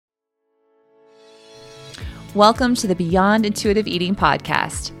Welcome to the Beyond Intuitive Eating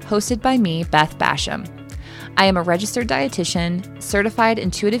podcast, hosted by me, Beth Basham. I am a registered dietitian, certified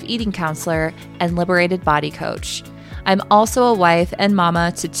intuitive eating counselor, and liberated body coach. I'm also a wife and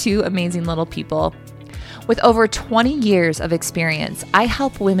mama to two amazing little people. With over 20 years of experience, I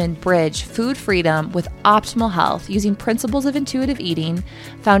help women bridge food freedom with optimal health using principles of intuitive eating,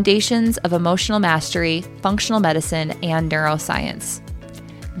 foundations of emotional mastery, functional medicine, and neuroscience.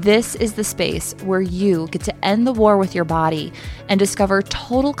 This is the space where you get to end the war with your body and discover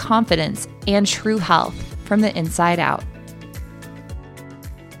total confidence and true health from the inside out.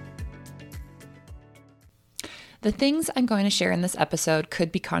 The things I'm going to share in this episode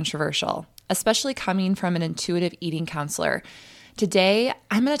could be controversial, especially coming from an intuitive eating counselor. Today,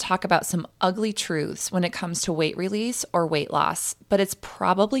 I'm going to talk about some ugly truths when it comes to weight release or weight loss, but it's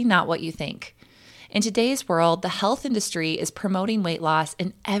probably not what you think. In today's world, the health industry is promoting weight loss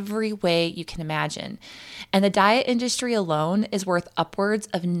in every way you can imagine. And the diet industry alone is worth upwards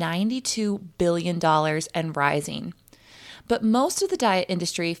of $92 billion and rising. But most of the diet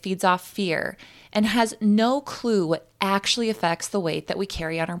industry feeds off fear and has no clue what actually affects the weight that we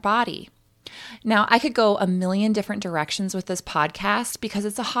carry on our body. Now, I could go a million different directions with this podcast because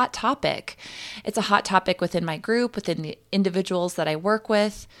it's a hot topic. It's a hot topic within my group, within the individuals that I work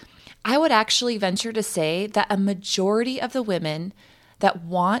with. I would actually venture to say that a majority of the women that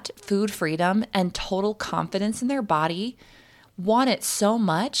want food freedom and total confidence in their body want it so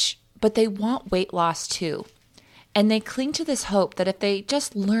much, but they want weight loss too. And they cling to this hope that if they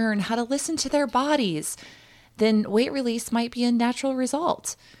just learn how to listen to their bodies, then weight release might be a natural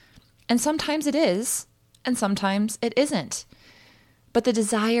result. And sometimes it is, and sometimes it isn't. But the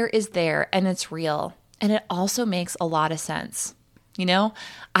desire is there and it's real. And it also makes a lot of sense. You know,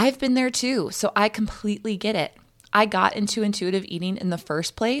 I've been there too, so I completely get it. I got into intuitive eating in the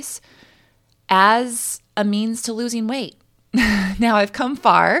first place as a means to losing weight. Now, I've come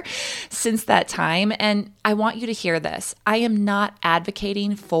far since that time, and I want you to hear this. I am not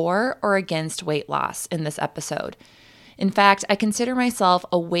advocating for or against weight loss in this episode. In fact, I consider myself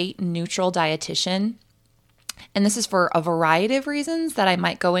a weight-neutral dietitian, and this is for a variety of reasons that I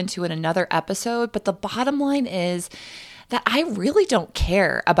might go into in another episode, but the bottom line is that I really don't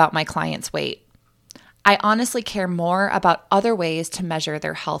care about my clients' weight. I honestly care more about other ways to measure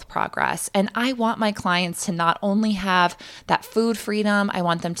their health progress. And I want my clients to not only have that food freedom, I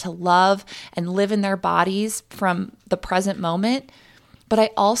want them to love and live in their bodies from the present moment, but I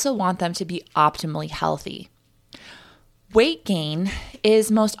also want them to be optimally healthy. Weight gain is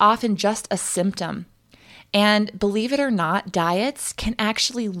most often just a symptom. And believe it or not, diets can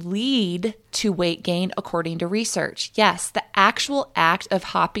actually lead to weight gain according to research. Yes, the actual act of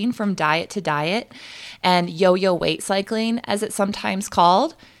hopping from diet to diet and yo-yo weight cycling, as it's sometimes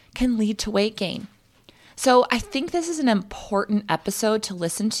called, can lead to weight gain. So I think this is an important episode to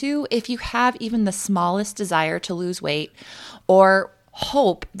listen to if you have even the smallest desire to lose weight or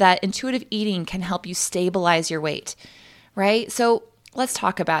hope that intuitive eating can help you stabilize your weight, right? So let's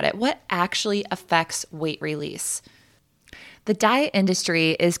talk about it. What actually affects weight release? The diet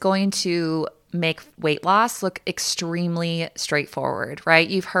industry is going to make weight loss look extremely straightforward, right?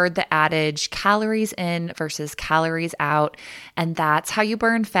 You've heard the adage, calories in versus calories out, and that's how you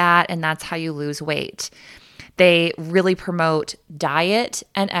burn fat and that's how you lose weight. They really promote diet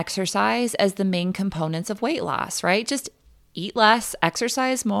and exercise as the main components of weight loss, right? Just eat less,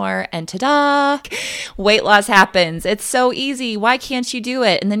 exercise more, and ta-da, weight loss happens. It's so easy. Why can't you do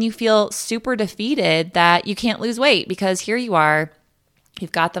it? And then you feel super defeated that you can't lose weight because here you are.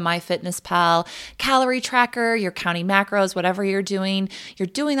 You've got the MyFitnessPal calorie tracker, you're counting macros, whatever you're doing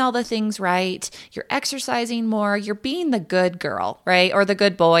all the things right, you're exercising more, you're being the good girl, right? Or the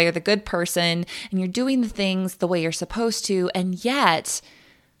good boy or the good person, and you're doing the things the way you're supposed to, and yet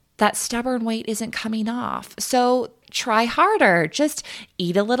that stubborn weight isn't coming off. So try harder, just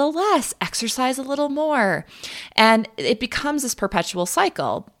eat a little less, exercise a little more. And it becomes this perpetual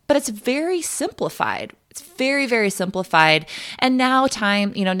cycle, but it's very simplified. It's very, very simplified. And now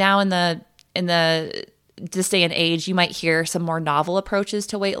now in this day and age, you might hear some more novel approaches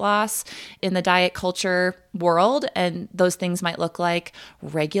to weight loss in the diet culture world. And those things might look like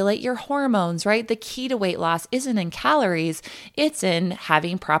regulate your hormones, right? The key to weight loss isn't in calories. It's in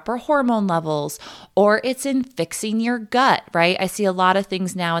having proper hormone levels, or it's in fixing your gut, right? I see a lot of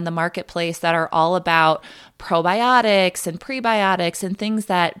things now in the marketplace that are all about probiotics and prebiotics and things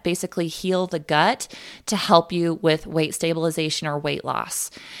that basically heal the gut to help you with weight stabilization or weight loss.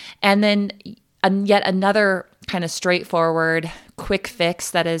 And then yet another kind of straightforward, quick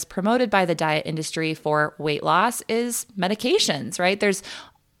fix that is promoted by the diet industry for weight loss is medications, right? There's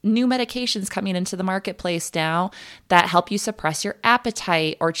new medications coming into the marketplace now that help you suppress your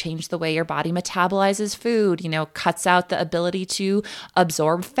appetite or change the way your body metabolizes food, cuts out the ability to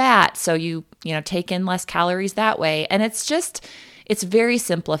absorb fat. So you take in less calories that way. And it's very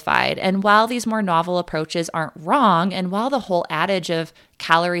simplified. And while these more novel approaches aren't wrong, and while the whole adage of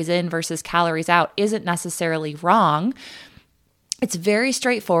calories in versus calories out isn't necessarily wrong, it's very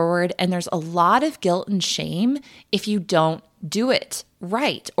straightforward. And there's a lot of guilt and shame if you don't do it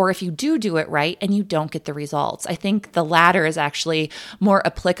right, or if you do it right and you don't get the results. I think the latter is actually more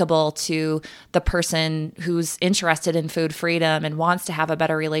applicable to the person who's interested in food freedom and wants to have a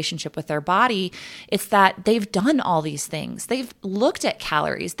better relationship with their body. It's that they've done all these things. They've looked at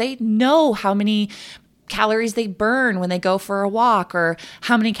calories. They know how many calories they burn when they go for a walk, or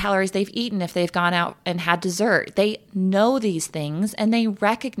how many calories they've eaten if they've gone out and had dessert. They know these things, and they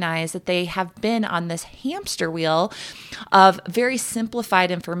recognize that they have been on this hamster wheel of very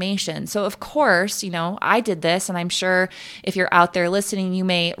simplified information. So of course, I did this, and I'm sure if you're out there listening, you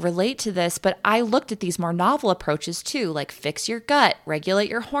may relate to this, but I looked at these more novel approaches too, like fix your gut, regulate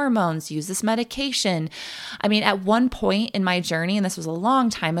your hormones, use this medication. I mean, at one point in my journey, and this was a long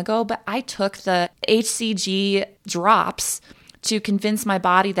time ago, but I took the HCG drops to convince my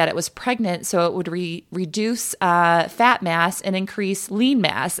body that it was pregnant so it would reduce fat mass and increase lean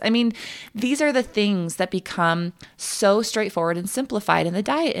mass. I mean, these are the things that become so straightforward and simplified in the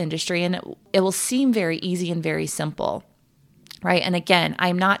diet industry, and it will seem very easy and very simple. Right. And again,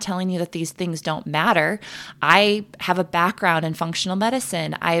 I'm not telling you that these things don't matter. I have a background in functional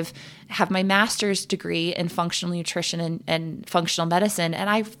medicine. Have my master's degree in functional nutrition and functional medicine. And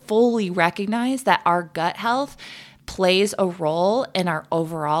I fully recognize that our gut health plays a role in our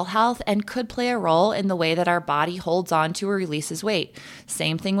overall health and could play a role in the way that our body holds on to or releases weight.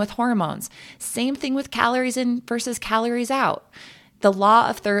 Same thing with hormones. Same thing with calories in versus calories out. The law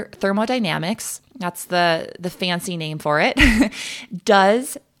of thermodynamics, that's the fancy name for it,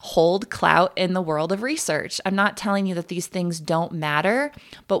 does hold clout in the world of research. I'm not telling you that these things don't matter,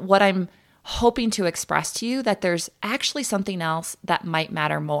 but what I'm hoping to express to you that there's actually something else that might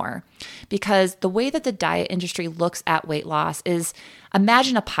matter more. Because the way that the diet industry looks at weight loss is,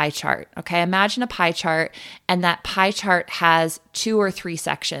 imagine a pie chart, okay? Imagine a pie chart, and that pie chart has 2 or 3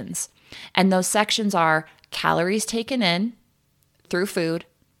 sections. And those sections are calories taken in through food,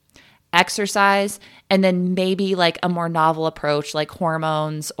 exercise, and then maybe like a more novel approach like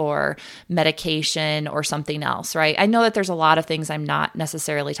hormones or medication or something else, right? I know that there's a lot of things I'm not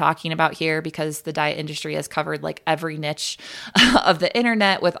necessarily talking about here because the diet industry has covered like every niche of the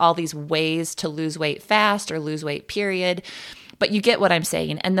internet with all these ways to lose weight fast or lose weight, period. But you get what I'm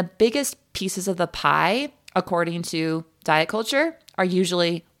saying. And the biggest pieces of the pie, according to diet culture, are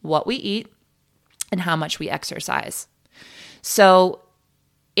usually what we eat and how much we exercise. So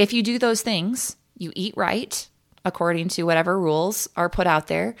if you do those things, you eat right, according to whatever rules are put out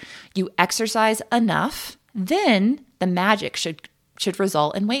there, you exercise enough, then the magic should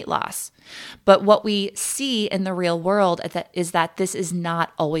result in weight loss. But what we see in the real world is that this is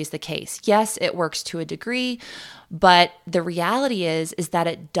not always the case. Yes, it works to a degree, but the reality is that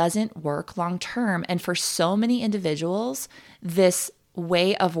it doesn't work long term. And for so many individuals, this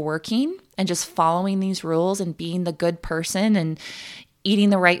way of working and just following these rules and being the good person and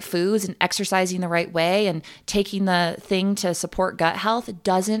eating the right foods and exercising the right way and taking the thing to support gut health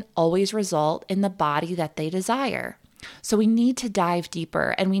doesn't always result in the body that they desire. So we need to dive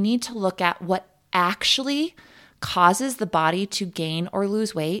deeper, and we need to look at what actually causes the body to gain or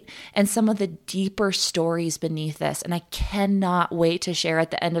lose weight and some of the deeper stories beneath this. And I cannot wait to share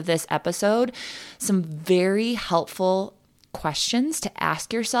at the end of this episode some very helpful questions to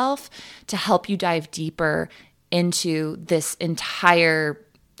ask yourself to help you dive deeper into this entire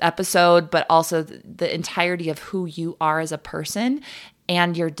episode, but also the entirety of who you are as a person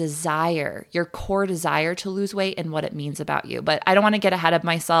and your desire, your core desire to lose weight and what it means about you. But I don't want to get ahead of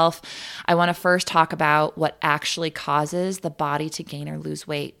myself. I want to first talk about what actually causes the body to gain or lose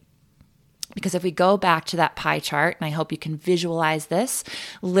weight. Because if we go back to that pie chart, and I hope you can visualize this,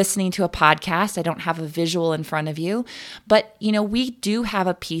 listening to a podcast, I don't have a visual in front of you, but we do have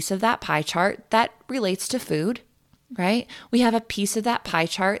a piece of that pie chart that relates to food, right? We have a piece of that pie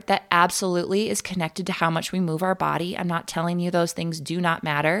chart that absolutely is connected to how much we move our body. I'm not telling you those things do not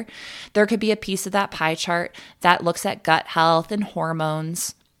matter. There could be a piece of that pie chart that looks at gut health and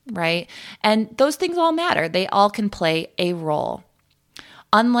hormones, right? And those things all matter. They all can play a role.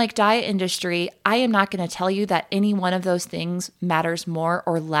 Unlike diet industry, I am not going to tell you that any one of those things matters more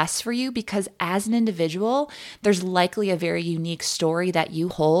or less for you, because as an individual, there's likely a very unique story that you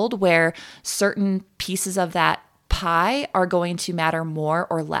hold where certain pieces of that pie are going to matter more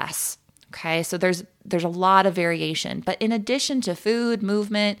or less. Okay, so there's a lot of variation. But in addition to food,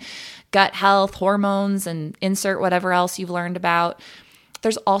 movement, gut health, hormones, and insert whatever else you've learned about,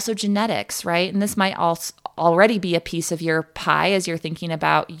 there's also genetics, right? And this might also already be a piece of your pie as you're thinking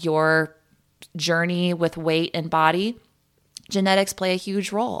about your journey with weight and body. Genetics play a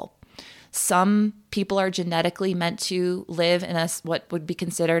huge role. Some people are genetically meant to live in what would be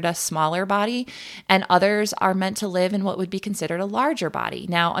considered a smaller body, and others are meant to live in what would be considered a larger body.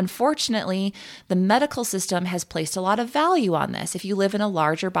 Now, unfortunately, the medical system has placed a lot of value on this. If you live in a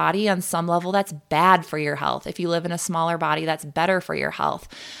larger body, on some level, that's bad for your health. If you live in a smaller body, that's better for your health.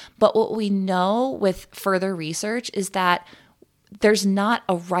 But what we know with further research is that there's not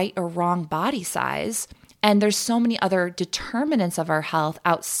a right or wrong body size. And there's so many other determinants of our health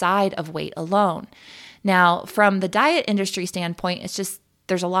outside of weight alone. Now, from the diet industry standpoint, it's just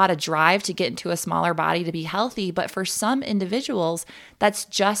there's a lot of drive to get into a smaller body to be healthy. But for some individuals, that's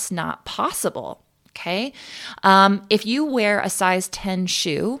just not possible. Okay. If you wear a size 10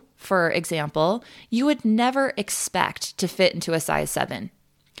 shoe, for example, you would never expect to fit into a size 7.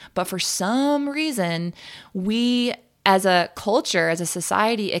 But for some reason, we as a culture, as a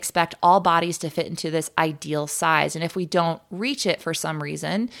society, expect all bodies to fit into this ideal size. And if we don't reach it for some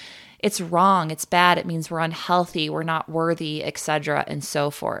reason, it's wrong, it's bad, it means we're unhealthy, we're not worthy, etc., and so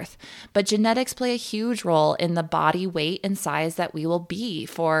forth. But genetics play a huge role in the body weight and size that we will be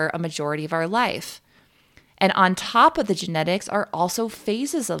for a majority of our life. And on top of the genetics are also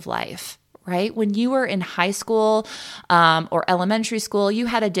phases of life. Right? When you were in high school or elementary school, you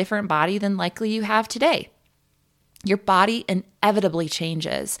had a different body than likely you have today. Your body inevitably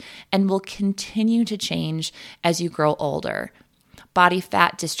changes and will continue to change as you grow older. Body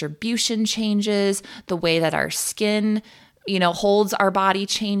fat distribution changes, the way that our skin, holds our body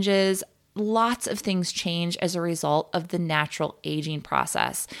changes. Lots of things change as a result of the natural aging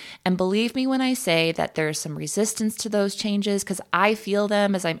process. And believe me when I say that there's some resistance to those changes, because I feel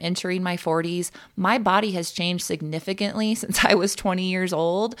them as I'm entering my 40s. My body has changed significantly since I was 20 years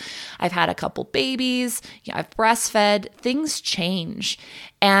old. I've had a couple babies, I've breastfed, things change.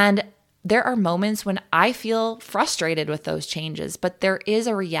 And there are moments when I feel frustrated with those changes, but there is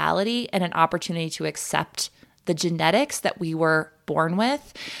a reality and an opportunity to accept the genetics that we were born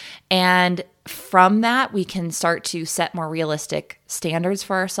with. And from that, we can start to set more realistic standards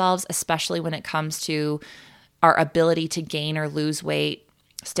for ourselves, especially when it comes to our ability to gain or lose weight,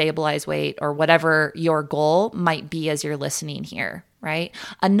 stabilize weight, or whatever your goal might be as you're listening here, right?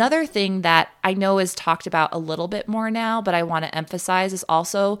 Another thing that I know is talked about a little bit more now, but I want to emphasize is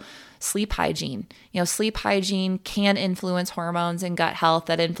also sleep hygiene. Sleep hygiene can influence hormones and gut health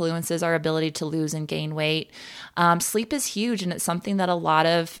that influences our ability to lose and gain weight. Sleep is huge, and it's something that a lot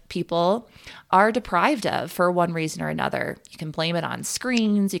of people are deprived of for one reason or another. You can blame it on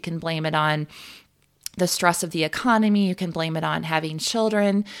screens. You can blame it on the stress of the economy. You can blame it on having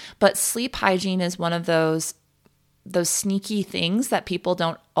children. But sleep hygiene is one of those sneaky things that people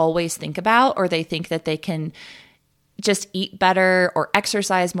don't always think about, or they think that they can just eat better or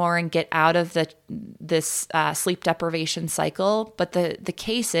exercise more and get out of this sleep deprivation cycle. But the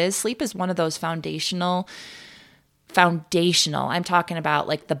case is sleep is one of those foundational, I'm talking about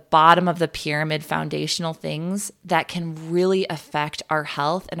like the bottom of the pyramid foundational things that can really affect our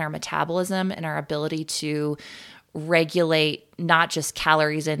health and our metabolism and our ability to regulate not just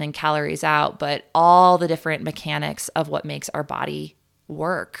calories in and calories out, but all the different mechanics of what makes our body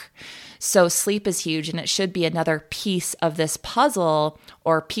work. So sleep is huge, and it should be another piece of this puzzle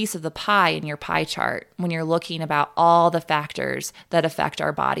or piece of the pie in your pie chart when you're looking about all the factors that affect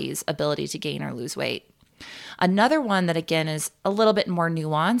our body's ability to gain or lose weight. Another one that, again, is a little bit more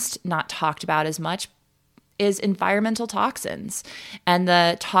nuanced, not talked about as much, is environmental toxins and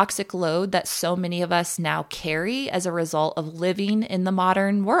the toxic load that so many of us now carry as a result of living in the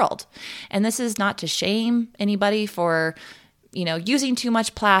modern world. And this is not to shame anybody for using too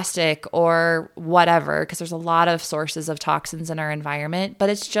much plastic or whatever, because there's a lot of sources of toxins in our environment, but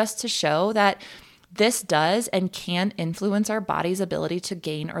it's just to show that this does and can influence our body's ability to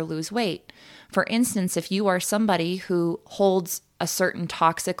gain or lose weight. For instance, if you are somebody who holds a certain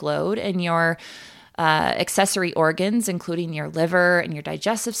toxic load in your accessory organs, including your liver and your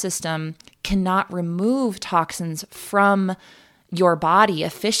digestive system, cannot remove toxins from your body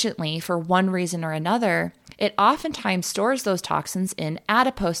efficiently for one reason or another, it oftentimes stores those toxins in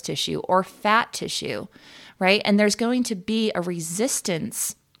adipose tissue or fat tissue, right? And there's going to be a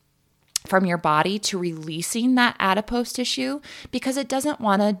resistance from your body to releasing that adipose tissue because it doesn't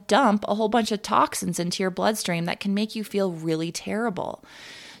want to dump a whole bunch of toxins into your bloodstream that can make you feel really terrible.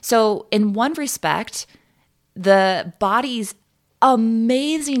 So in one respect, the body's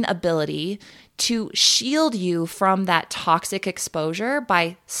amazing ability to shield you from that toxic exposure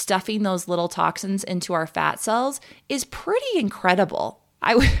by stuffing those little toxins into our fat cells is pretty incredible.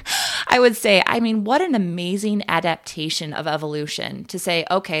 I would say, I mean, what an amazing adaptation of evolution to say,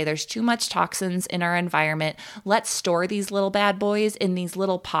 okay, there's too much toxins in our environment. Let's store these little bad boys in these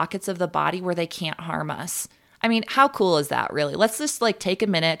little pockets of the body where they can't harm us. I mean, how cool is that, really? Let's just take a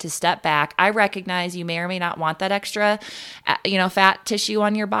minute to step back. I recognize you may or may not want that extra, fat tissue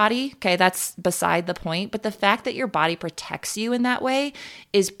on your body. Okay, that's beside the point. But the fact that your body protects you in that way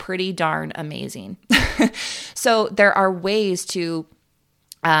is pretty darn amazing. So there are ways to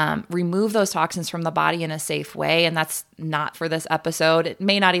remove those toxins from the body in a safe way. And that's not for this episode. It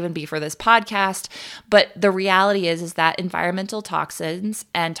may not even be for this podcast, but the reality is that environmental toxins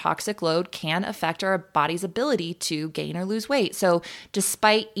and toxic load can affect our body's ability to gain or lose weight. So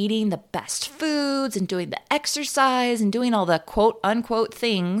despite eating the best foods and doing the exercise and doing all the quote unquote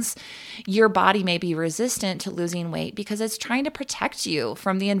things, your body may be resistant to losing weight because it's trying to protect you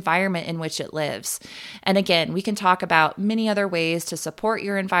from the environment in which it lives. And again, we can talk about many other ways to support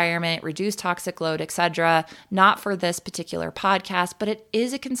your environment, reduce toxic load, etc. Not for this particular podcast, but it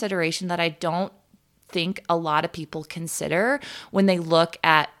is a consideration that I don't think a lot of people consider when they look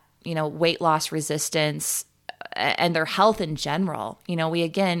at, weight loss resistance and their health in general.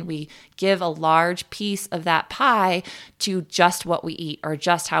 We give a large piece of that pie to just what we eat or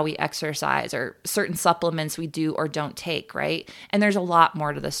just how we exercise or certain supplements we do or don't take, right? And there's a lot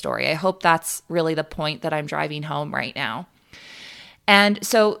more to the story. I hope that's really the point that I'm driving home right now. And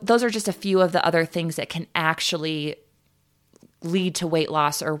so those are just a few of the other things that can actually lead to weight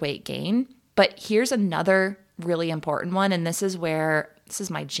loss or weight gain. But here's another really important one. And this is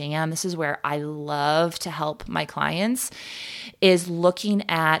my jam. This is where I love to help my clients, is looking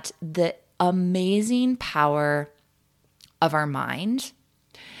at the amazing power of our mind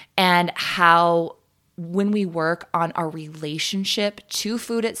and how when we work on our relationship to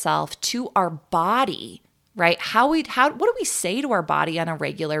food itself, to our body, right? What do we say to our body on a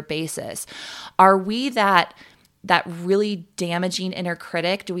regular basis? Are we that really damaging inner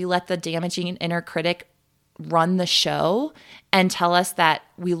critic? Do we let the damaging inner critic run the show and tell us that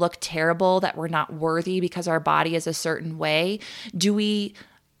we look terrible, that we're not worthy because our body is a certain way? Do we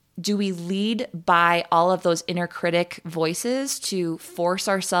lead by all of those inner critic voices to force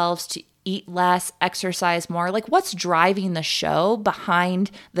ourselves to eat less, exercise more? What's driving the show behind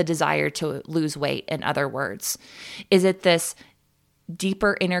the desire to lose weight, in other words? Is it this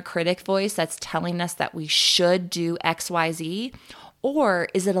deeper inner critic voice that's telling us that we should do XYZ? Or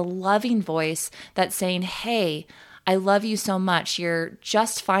is it a loving voice that's saying, hey, I love you so much. You're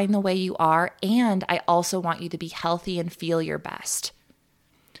just fine the way you are. And I also want you to be healthy and feel your best.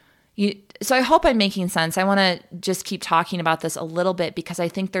 So I hope I'm making sense. I want to just keep talking about this a little bit because I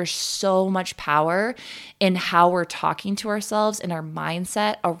think there's so much power in how we're talking to ourselves and our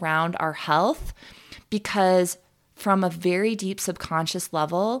mindset around our health, because from a very deep subconscious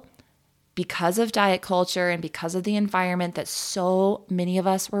level, because of diet culture and because of the environment that so many of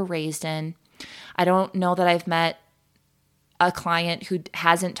us were raised in, I don't know that I've met a client who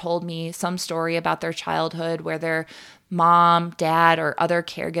hasn't told me some story about their childhood where their mom, dad, or other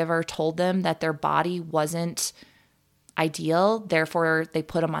caregiver told them that their body wasn't ideal. Therefore, they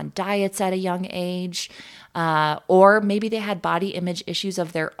put them on diets at a young age. Or maybe they had body image issues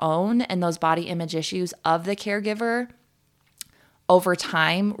of their own, and those body image issues of the caregiver over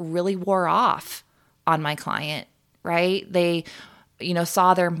time really wore off on my client, right? They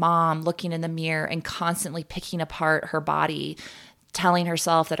saw their mom looking in the mirror and constantly picking apart her body, telling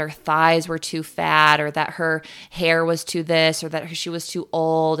herself that her thighs were too fat or that her hair was too this or that she was too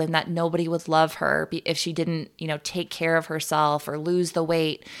old and that nobody would love her if she didn't, take care of herself or lose the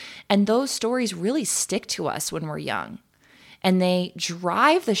weight. And those stories really stick to us when we're young. And they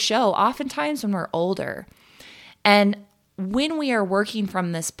drive the show oftentimes when we're older. And when we are working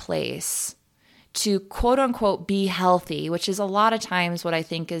from this place to quote unquote be healthy, which is a lot of times what I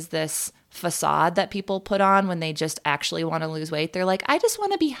think is this facade that people put on when they just actually want to lose weight. They're like, I just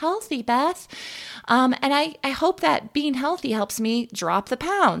want to be healthy, Beth. And I hope that being healthy helps me drop the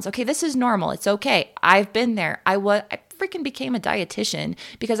pounds. Okay, this is normal. It's okay. I've been there. freaking became a dietitian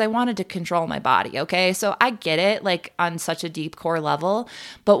because I wanted to control my body. Okay. So I get it, like on such a deep core level.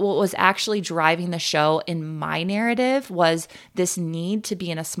 But what was actually driving the show in my narrative was this need to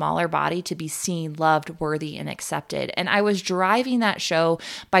be in a smaller body, to be seen, loved, worthy, and accepted. And I was driving that show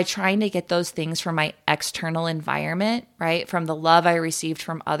by trying to get those things from my external environment, right? From the love I received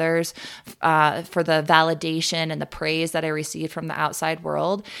from others, for the validation and the praise that I received from the outside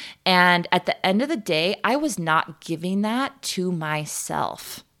world. And at the end of the day, I was not giving that to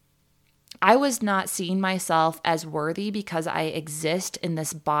myself. I was not seeing myself as worthy because I exist in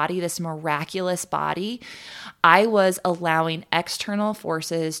this body, this miraculous body. I was allowing external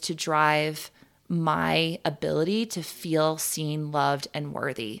forces to drive my ability to feel seen, loved, and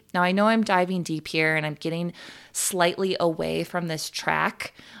worthy. Now, I know I'm diving deep here and I'm getting slightly away from this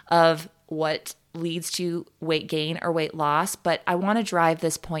track of what leads to weight gain or weight loss, but I want to drive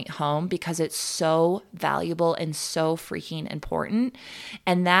this point home because it's so valuable and so freaking important.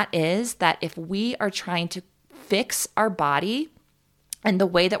 And that is that if we are trying to fix our body, and the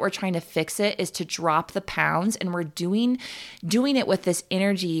way that we're trying to fix it is to drop the pounds, and we're doing it with this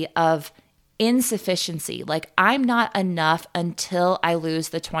energy of insufficiency. Like, I'm not enough until I lose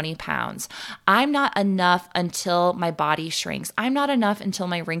the 20 pounds. I'm not enough until my body shrinks. I'm not enough until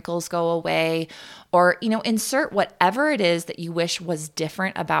my wrinkles go away. Or, insert whatever it is that you wish was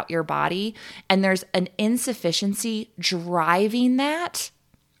different about your body. And there's an insufficiency driving that.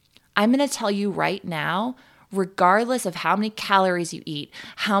 I'm going to tell you right now, regardless of how many calories you eat,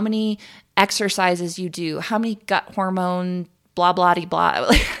 how many exercises you do, how many gut hormone blah, blah, blah,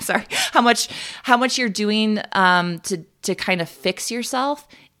 sorry, how much you're doing to kind of fix yourself,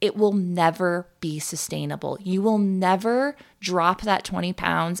 it will never be sustainable. You will never drop that 20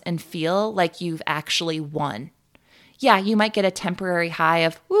 pounds and feel like you've actually won. Yeah, you might get a temporary high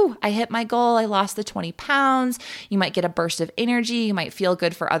of, woo, I hit my goal, I lost the 20 pounds. You might get a burst of energy. You might feel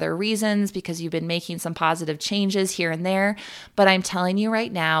good for other reasons because you've been making some positive changes here and there. But I'm telling you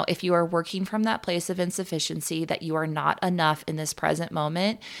right now, if you are working from that place of insufficiency, that you are not enough in this present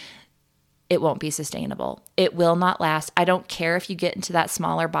moment, it won't be sustainable. It will not last. I don't care if you get into that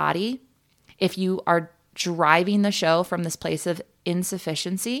smaller body. If you are driving the show from this place of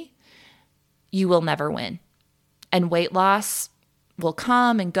insufficiency, you will never win. And weight loss will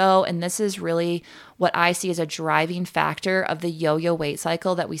come and go. And this is really what I see as a driving factor of the yo-yo weight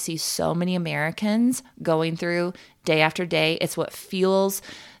cycle that we see so many Americans going through day after day. It's what fuels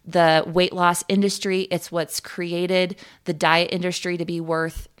the weight loss industry. It's what's created the diet industry to be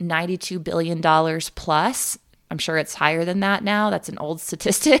worth $92 billion plus. I'm sure it's higher than that now. That's an old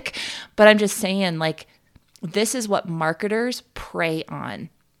statistic. But I'm just saying, like, this is what marketers prey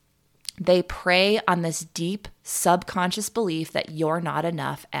on. They prey on this deep subconscious belief that you're not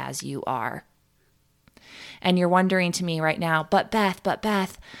enough as you are. And you're wondering to me right now, but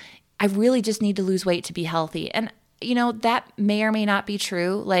Beth, I really just need to lose weight to be healthy. And, that may or may not be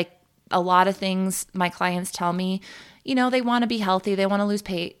true. Like, a lot of things my clients tell me, they want to be healthy. They want to lose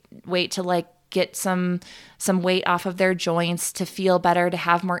weight to like get some weight off of their joints, to feel better, to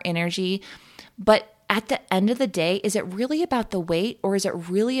have more energy. But at the end of the day, is it really about the weight, or is it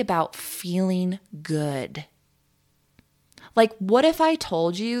really about feeling good? Like, what if I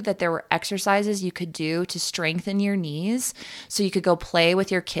told you that there were exercises you could do to strengthen your knees so you could go play with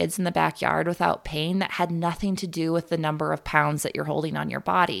your kids in the backyard without pain, that had nothing to do with the number of pounds that you're holding on your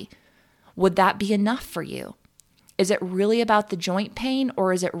body? Would that be enough for you? Is it really about the joint pain,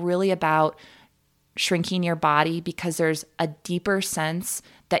 or is it really about shrinking your body because there's a deeper sense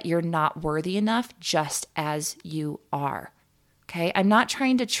that you're not worthy enough just as you are? Okay, I'm not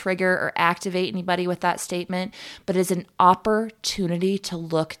trying to trigger or activate anybody with that statement, but it's an opportunity to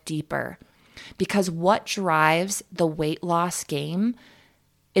look deeper, because what drives the weight loss game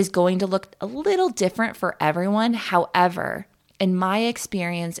is going to look a little different for everyone. However, in my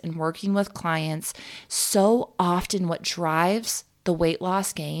experience in working with clients, so often what drives the weight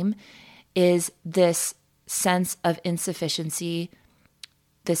loss game is this sense of insufficiency,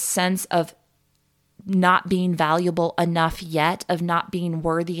 this sense of not being valuable enough yet, of not being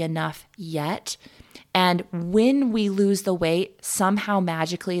worthy enough yet. And when we lose the weight, somehow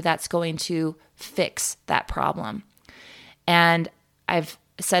magically that's going to fix that problem. And I've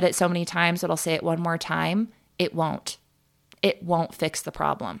said it so many times, but I'll say it one more time. It won't. It won't fix the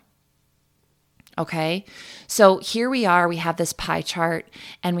problem. Okay, so here we are, we have this pie chart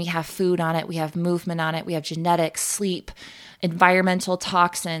and we have food on it, we have movement on it, we have genetics, sleep, environmental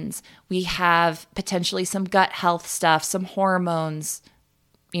toxins, we have potentially some gut health stuff, some hormones,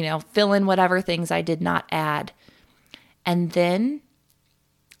 fill in whatever things I did not add. And then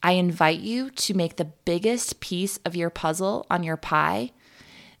I invite you to make the biggest piece of your puzzle on your pie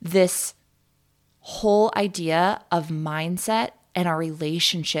this whole idea of mindset and our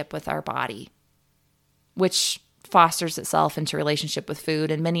relationship with our body, which fosters itself into relationship with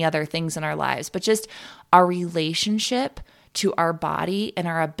food and many other things in our lives, but just our relationship to our body and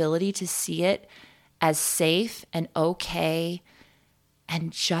our ability to see it as safe and okay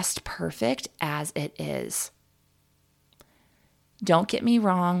and just perfect as it is. Don't get me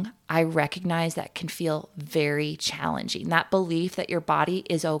wrong, I recognize that can feel very challenging. That belief that your body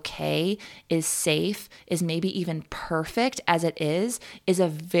is okay, is safe, is maybe even perfect as it is a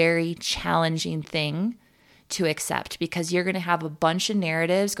very challenging thing to accept, because you're going to have a bunch of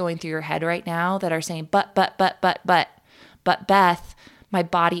narratives going through your head right now that are saying, but Beth, my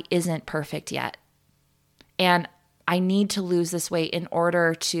body isn't perfect yet. And I need to lose this weight in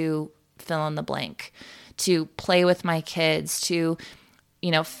order to fill in the blank, to play with my kids, to,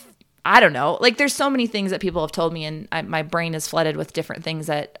 I don't know. Like, there's so many things that people have told me, and my brain is flooded with different things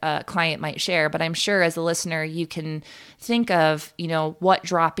that a client might share. But I'm sure as a listener, you can think of, what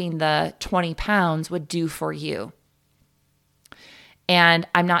dropping the 20 pounds would do for you. And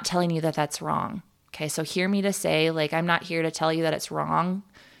I'm not telling you that that's wrong. Okay, so hear me to say, I'm not here to tell you that it's wrong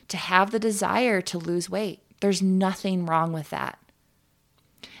to have the desire to lose weight. There's nothing wrong with that.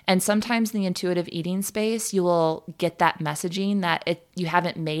 And sometimes in the intuitive eating space, you will get that messaging that you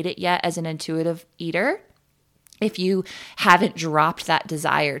haven't made it yet as an intuitive eater if you haven't dropped that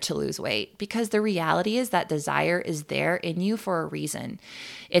desire to lose weight. Because the reality is that desire is there in you for a reason.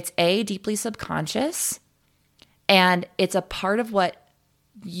 It's deeply subconscious, and it's a part of what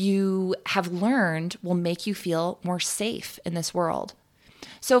you have learned will make you feel more safe in this world.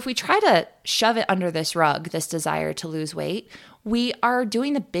 So if we try to shove it under this rug, this desire to lose weight, we are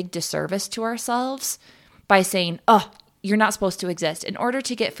doing a big disservice to ourselves by saying, you're not supposed to exist. In order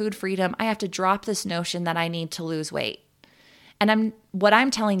to get food freedom, I have to drop this notion that I need to lose weight. And what I'm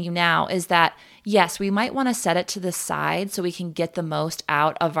telling you now is that, yes, we might want to set it to the side so we can get the most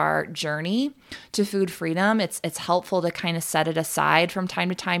out of our journey to food freedom. It's helpful to kind of set it aside from time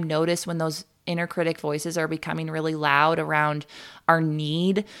to time. Notice when those inner critic voices are becoming really loud around our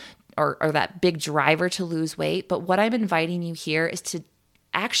need or that big driver to lose weight. But what I'm inviting you here is to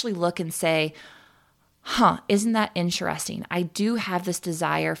actually look and say, isn't that interesting? I do have this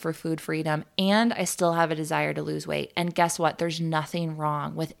desire for food freedom, and I still have a desire to lose weight. And guess what? There's nothing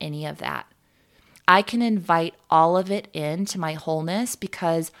wrong with any of that. I can invite all of it into my wholeness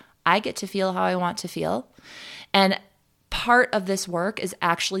because I get to feel how I want to feel. And part of this work is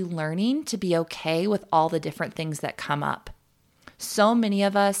actually learning to be okay with all the different things that come up. So many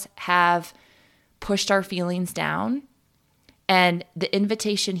of us have pushed our feelings down. And the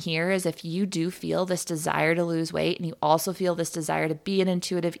invitation here is, if you do feel this desire to lose weight and you also feel this desire to be an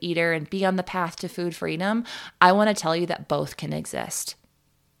intuitive eater and be on the path to food freedom, I want to tell you that both can exist.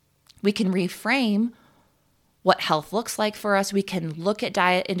 We can reframe what health looks like for us. We can look at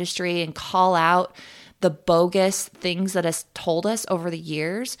diet industry and call out the bogus things that has told us over the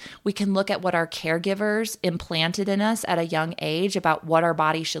years. We can look at what our caregivers implanted in us at a young age about what our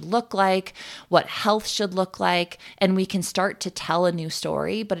body should look like, what health should look like, and we can start to tell a new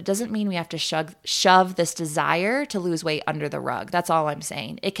story. But it doesn't mean we have to shove this desire to lose weight under the rug. That's all I'm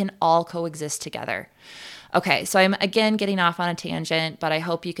saying. It can all coexist together. Okay, so I'm again getting off on a tangent, but I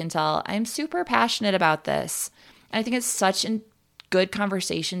hope you can tell I'm super passionate about this. I think it's such a good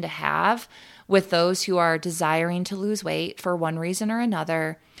conversation to have with those who are desiring to lose weight for one reason or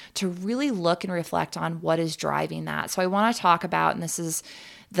another, to really look and reflect on what is driving that. So I want to talk about, and this is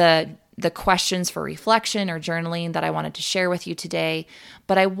the questions for reflection or journaling that I wanted to share with you today,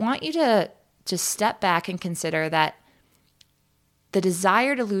 but I want you to just step back and consider that the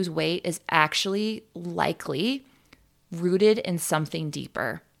desire to lose weight is actually likely rooted in something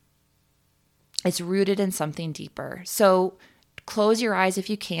deeper. It's rooted in something deeper. So close your eyes if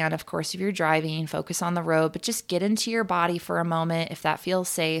you can. Of course, if you're driving, focus on the road, but just get into your body for a moment if that feels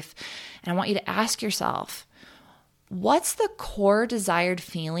safe. And I want you to ask yourself, what's the core desired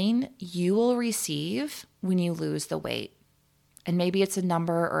feeling you will receive when you lose the weight? And maybe it's a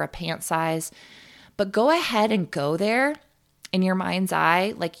number or a pant size, but go ahead and go there in your mind's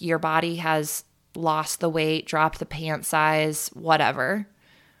eye, like your body has lost the weight, dropped the pant size, whatever.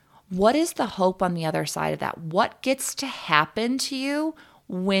 What is the hope on the other side of that? What gets to happen to you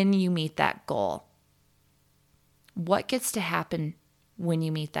when you meet that goal? What gets to happen when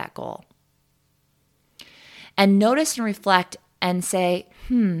you meet that goal? And notice and reflect and say,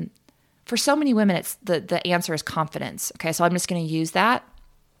 for so many women, it's the answer is confidence. Okay, so I'm just going to use that.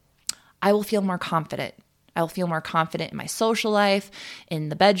 I will feel more confident. I'll feel more confident in my social life, in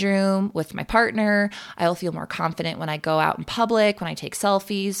the bedroom, with my partner. I'll feel more confident when I go out in public, when I take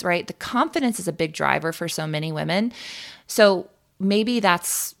selfies, right? The confidence is a big driver for so many women. So maybe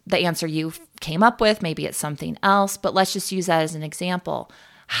that's the answer you came up with. Maybe it's something else, but let's just use that as an example.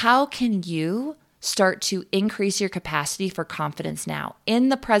 How can you start to increase your capacity for confidence now in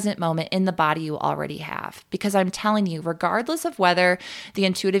the present moment, in the body you already have? Because I'm telling you, regardless of whether the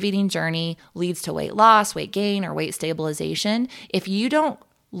intuitive eating journey leads to weight loss, weight gain, or weight stabilization, if you don't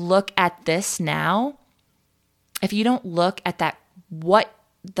look at this now, if you don't look at that, what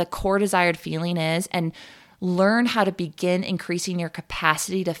the core desired feeling is, and learn how to begin increasing your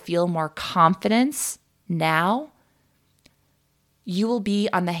capacity to feel more confidence now, you will be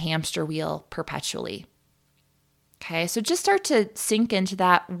on the hamster wheel perpetually. Okay, so just start to sink into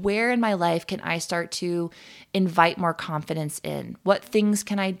that. Where in my life can I start to invite more confidence in? What things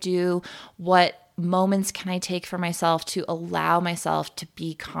can I do? What moments can I take for myself to allow myself to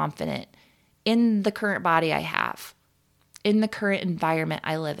be confident in the current body I have, in the current environment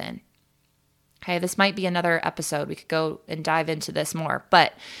I live in? Okay, this might be another episode. We could go and dive into this more.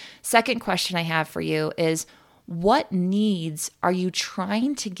 But second question I have for you is, what needs are you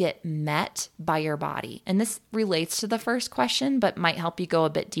trying to get met by your body? And this relates to the first question, but might help you go a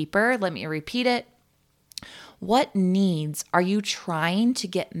bit deeper. Let me repeat it. What needs are you trying to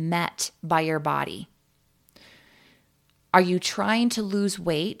get met by your body? Are you trying to lose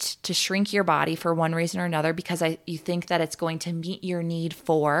weight, to shrink your body for one reason or another because you think that it's going to meet your need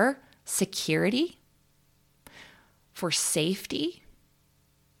for security, for safety?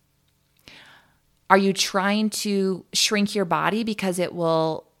 Are you trying to shrink your body because it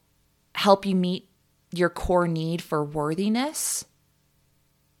will help you meet your core need for worthiness,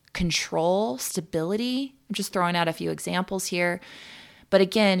 control, stability? I'm just throwing out a few examples here. But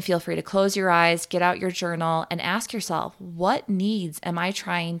again, feel free to close your eyes, get out your journal, and ask yourself, what needs am I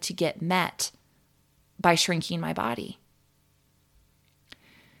trying to get met by shrinking my body?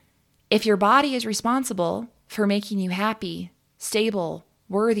 If your body is responsible for making you happy, stable,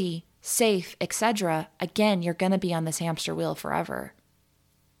 worthy, safe, etc., again, you're going to be on this hamster wheel forever.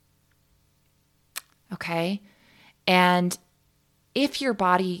 Okay? And if your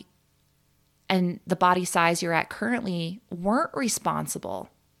body and the body size you're at currently weren't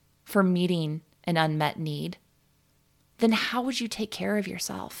responsible for meeting an unmet need, then how would you take care of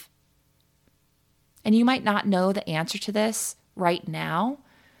yourself? And you might not know the answer to this right now,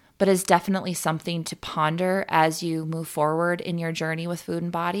 but is definitely something to ponder as you move forward in your journey with food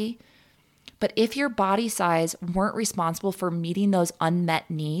and body. But if your body size weren't responsible for meeting those unmet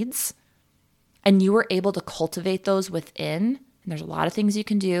needs, and you were able to cultivate those within, and there's a lot of things you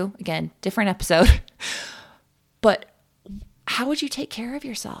can do, again, different episode, but how would you take care of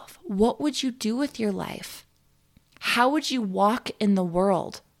yourself? What would you do with your life? How would you walk in the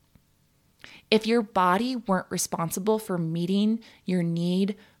world? If your body weren't responsible for meeting your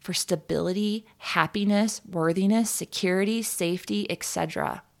need for stability, happiness, worthiness, security, safety,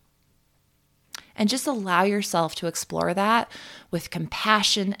 etc. And just allow yourself to explore that with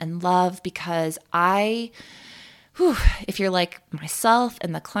compassion and love, because if you're like myself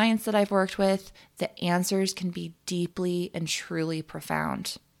and the clients that I've worked with, the answers can be deeply and truly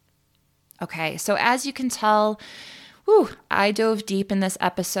profound. Okay, so as you can tell, I dove deep in this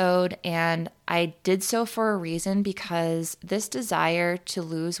episode, and I did so for a reason, because this desire to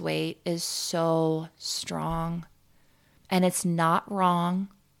lose weight is so strong, and it's not wrong.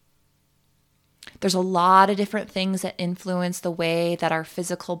 There's a lot of different things that influence the way that our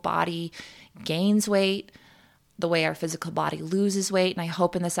physical body gains weight, the way our physical body loses weight. And I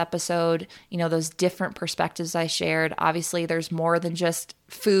hope in this episode, those different perspectives I shared, obviously there's more than just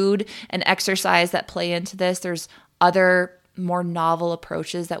food and exercise that play into this. There's other more novel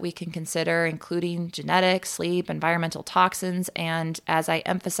approaches that we can consider, including genetics, sleep, environmental toxins, and as I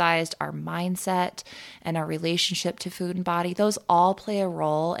emphasized, our mindset and our relationship to food and body. Those all play a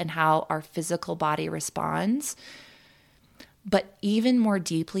role in how our physical body responds. But even more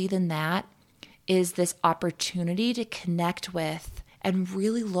deeply than that is this opportunity to connect with and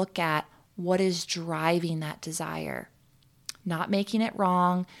really look at what is driving that desire. Not making it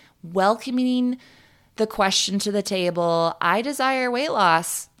wrong, welcoming the question to the table, I desire weight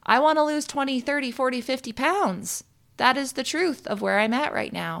loss. I want to lose 20, 30, 40, 50 pounds. That is the truth of where I'm at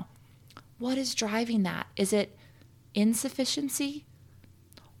right now. What is driving that? Is it insufficiency?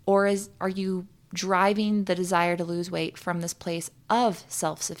 Or are you driving the desire to lose weight from this place of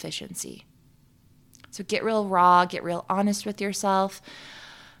self-sufficiency? So get real raw, get real honest with yourself,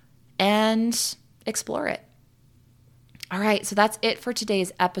 and explore it. All right, so that's it for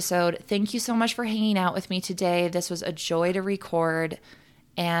today's episode. Thank you so much for hanging out with me today. This was a joy to record.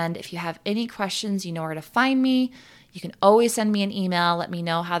 And if you have any questions, you know where to find me. You can always send me an email. Let me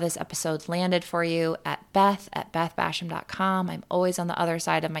know how this episode landed for you at beth@bethbasham.com. I'm always on the other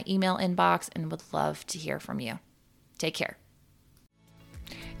side of my email inbox and would love to hear from you. Take care.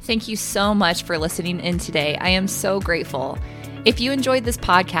 Thank you so much for listening in today. I am so grateful. If you enjoyed this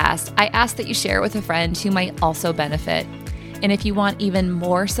podcast, I ask that you share it with a friend who might also benefit. And if you want even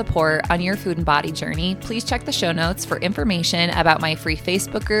more support on your food and body journey, please check the show notes for information about my free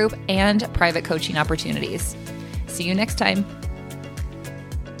Facebook group and private coaching opportunities. See you next time.